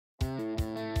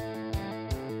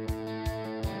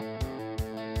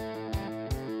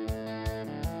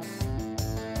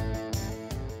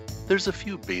There's a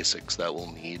few basics that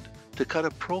we'll need to cut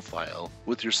a profile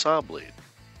with your saw blade.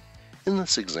 In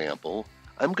this example,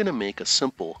 I'm going to make a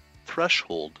simple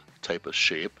threshold type of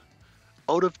shape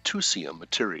out of 2cm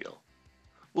material.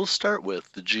 We'll start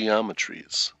with the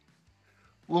geometries.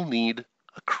 We'll need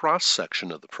a cross section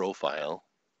of the profile,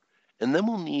 and then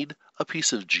we'll need a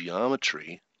piece of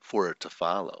geometry for it to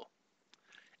follow.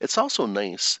 It's also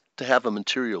nice to have a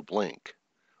material blank,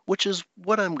 which is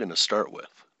what I'm going to start with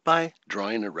by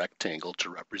drawing a rectangle to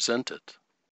represent it.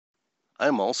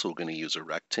 I'm also going to use a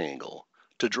rectangle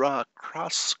to draw a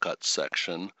cross-cut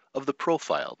section of the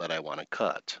profile that I want to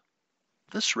cut.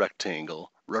 This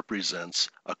rectangle represents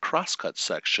a cross-cut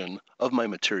section of my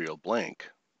material blank.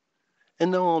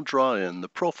 And now I'll draw in the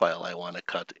profile I want to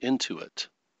cut into it,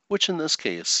 which in this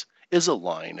case is a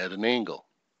line at an angle.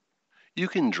 You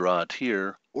can draw it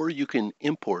here, or you can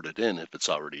import it in if it's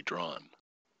already drawn.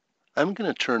 I'm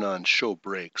going to turn on Show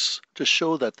Breaks to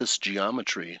show that this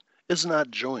geometry is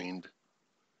not joined.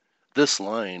 This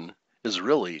line is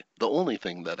really the only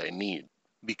thing that I need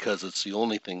because it's the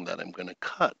only thing that I'm going to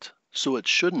cut, so it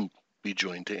shouldn't be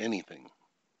joined to anything.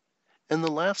 And the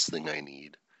last thing I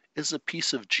need is a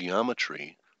piece of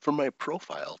geometry for my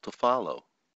profile to follow.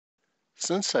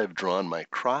 Since I've drawn my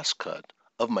crosscut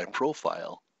of my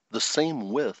profile the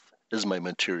same width as my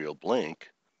material blank,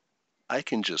 I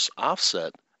can just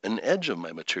offset an edge of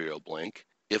my material blank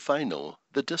if I know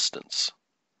the distance.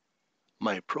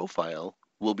 My profile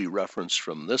will be referenced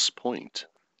from this point,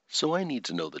 so I need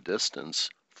to know the distance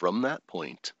from that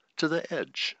point to the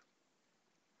edge.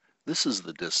 This is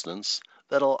the distance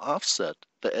that I'll offset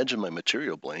the edge of my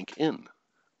material blank in.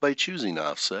 By choosing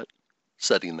Offset,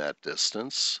 setting that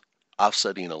distance,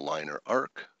 offsetting a line or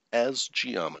arc as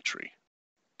geometry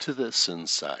to this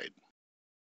inside.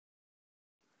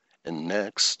 And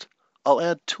next, I'll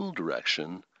add tool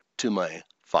direction to my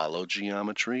Follow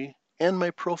geometry and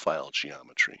my Profile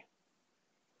geometry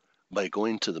by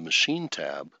going to the Machine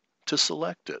tab to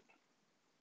select it.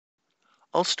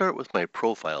 I'll start with my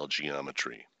Profile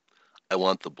geometry. I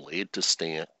want the blade to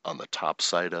stay on the top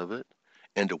side of it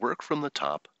and to work from the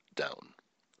top down.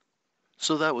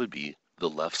 So that would be the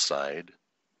left side,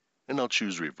 and I'll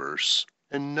choose Reverse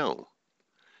and No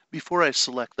before I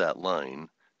select that line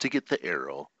to get the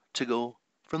arrow to go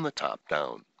from the top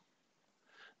down.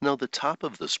 Now the top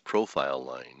of this profile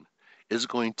line is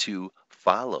going to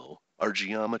follow our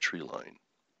geometry line.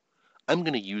 I'm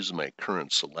going to use my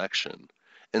current selection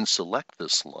and select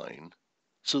this line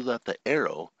so that the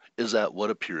arrow is at what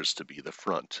appears to be the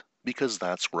front, because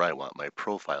that's where I want my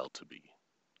profile to be.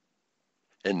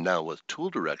 And now with tool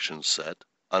directions set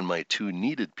on my two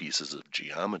needed pieces of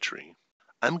geometry,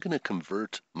 I'm going to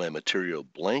convert my material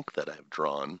blank that I've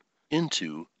drawn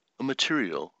into a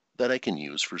material that I can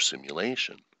use for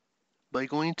simulation by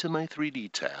going to my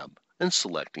 3D tab and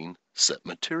selecting Set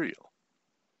Material.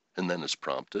 And then as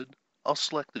prompted, I'll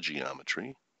select the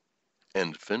geometry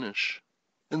and Finish,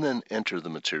 and then enter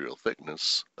the material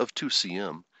thickness of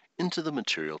 2cm into the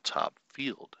material top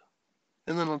field.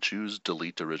 And then I'll choose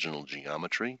Delete Original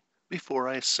Geometry before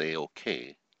I say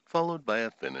OK, followed by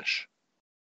a finish.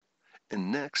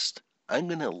 And next, I'm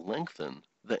going to lengthen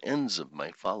the ends of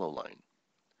my follow line,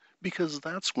 because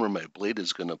that's where my blade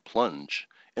is going to plunge,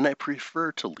 and I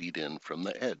prefer to lead in from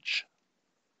the edge.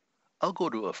 I'll go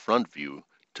to a front view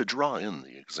to draw in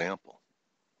the example.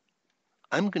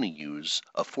 I'm going to use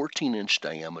a 14-inch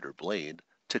diameter blade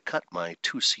to cut my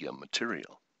 2cm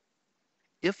material.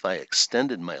 If I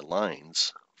extended my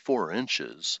lines 4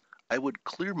 inches, I would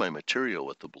clear my material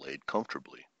with the blade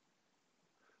comfortably.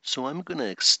 So I'm going to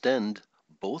extend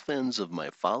both ends of my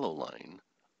follow line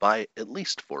by at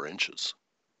least 4 inches.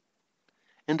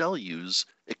 And I'll use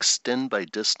Extend by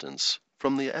Distance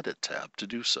from the Edit tab to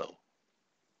do so.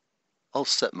 I'll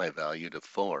set my value to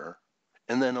 4,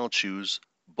 and then I'll choose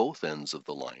both ends of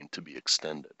the line to be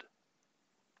extended.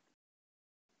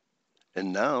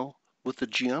 And now, with the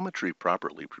geometry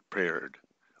properly prepared,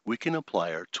 we can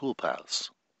apply our toolpaths.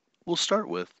 We'll start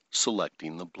with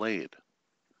selecting the blade.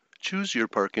 Choose your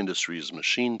Park Industries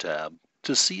Machine tab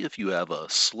to see if you have a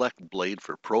Select Blade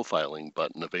for Profiling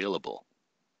button available.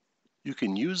 You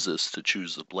can use this to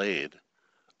choose the blade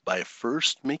by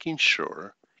first making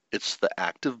sure it's the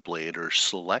active blade or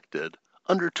selected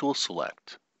under Tool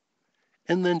Select,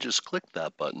 and then just click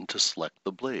that button to select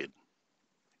the blade.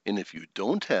 And if you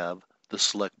don't have the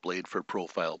Select Blade for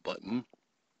Profile button,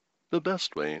 the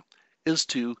best way is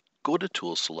to go to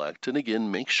Tool Select and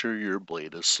again make sure your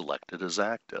blade is selected as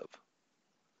active.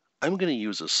 I'm going to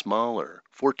use a smaller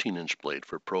 14-inch blade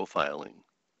for profiling,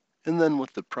 and then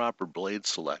with the proper blade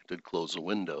selected, close a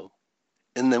window,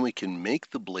 and then we can make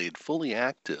the blade fully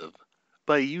active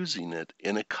by using it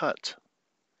in a cut.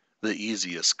 The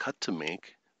easiest cut to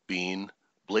make being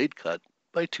blade cut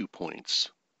by 2 points.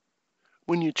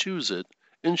 When you choose it,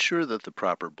 ensure that the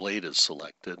proper blade is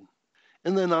selected,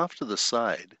 and then off to the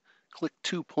side, click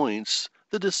 2 points,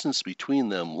 the distance between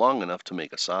them long enough to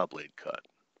make a saw blade cut.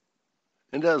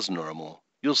 And as normal,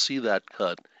 you'll see that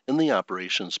cut in the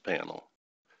operations panel.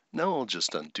 Now I'll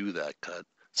just undo that cut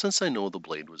since I know the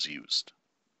blade was used.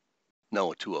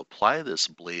 Now to apply this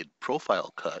blade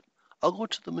profile cut, I'll go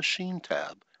to the Machine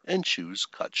tab and choose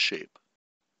Cut Shape.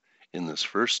 In this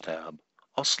first tab,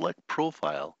 I'll select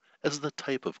Profile as the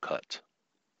type of cut,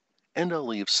 and I'll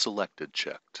leave Selected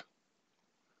checked.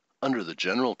 Under the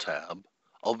General tab,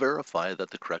 I'll verify that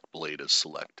the correct blade is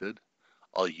selected.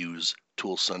 I'll use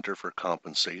Tool Center for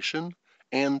compensation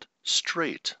and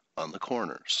Straight on the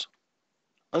corners.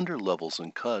 Under Levels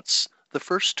and Cuts, the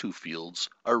first 2 fields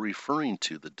are referring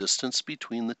to the distance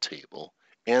between the table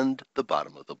and the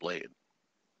bottom of the blade.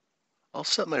 I'll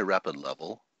set my rapid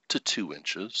level to 2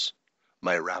 inches,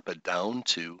 my rapid down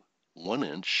to 1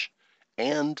 inch,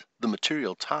 and the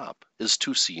material top is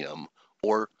 2 cm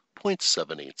or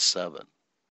 0.787.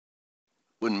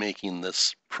 When making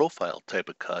this profile type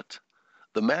of cut,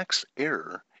 the max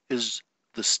error is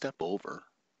the step over,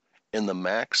 and the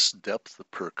max depth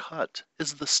per cut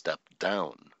is the step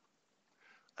down.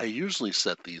 I usually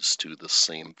set these to the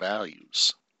same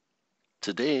values.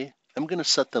 Today, I'm going to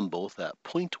set them both at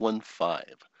 0.15,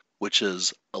 which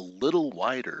is a little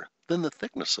wider than the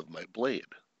thickness of my blade.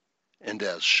 And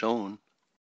as shown,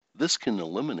 this can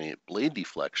eliminate blade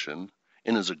deflection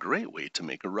and is a great way to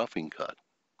make a roughing cut.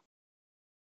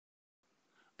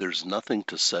 There's nothing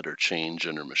to set or change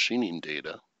under machining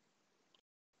data.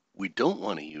 We don't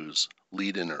want to use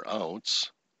lead in or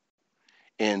outs,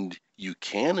 and you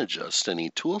can adjust any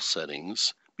tool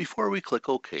settings before we click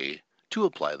OK to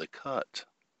apply the cut.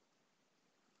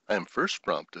 I am first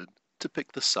prompted to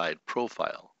pick the side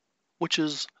profile, which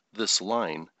is this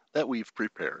line that we've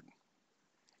prepared.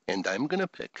 And I'm going to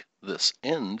pick this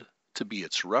end to be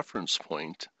its reference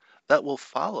point that will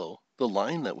follow the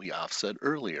line that we offset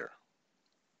earlier,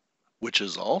 which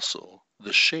is also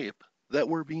the shape that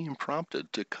we're being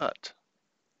prompted to cut.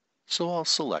 So I'll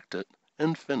select it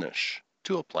and finish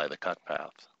to apply the cut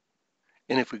path.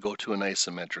 And if we go to an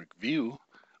isometric view,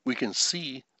 we can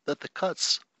see that the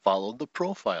cuts followed the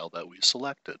profile that we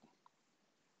selected.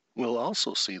 We'll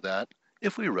also see that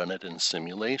if we run it in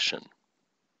simulation.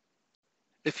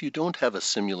 If you don't have a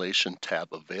simulation tab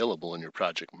available in your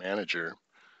project manager,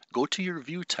 go to your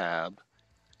View tab,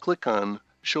 click on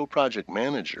Show Project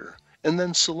Manager, and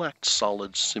then select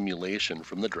Solid Simulation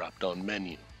from the drop-down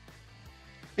menu.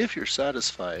 If you're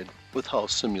satisfied with how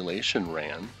simulation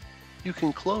ran, you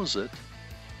can close it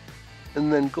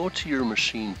and then go to your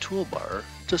machine toolbar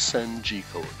to send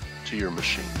G-code to your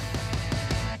machine.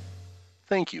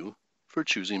 Thank you for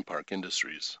choosing Park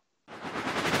Industries.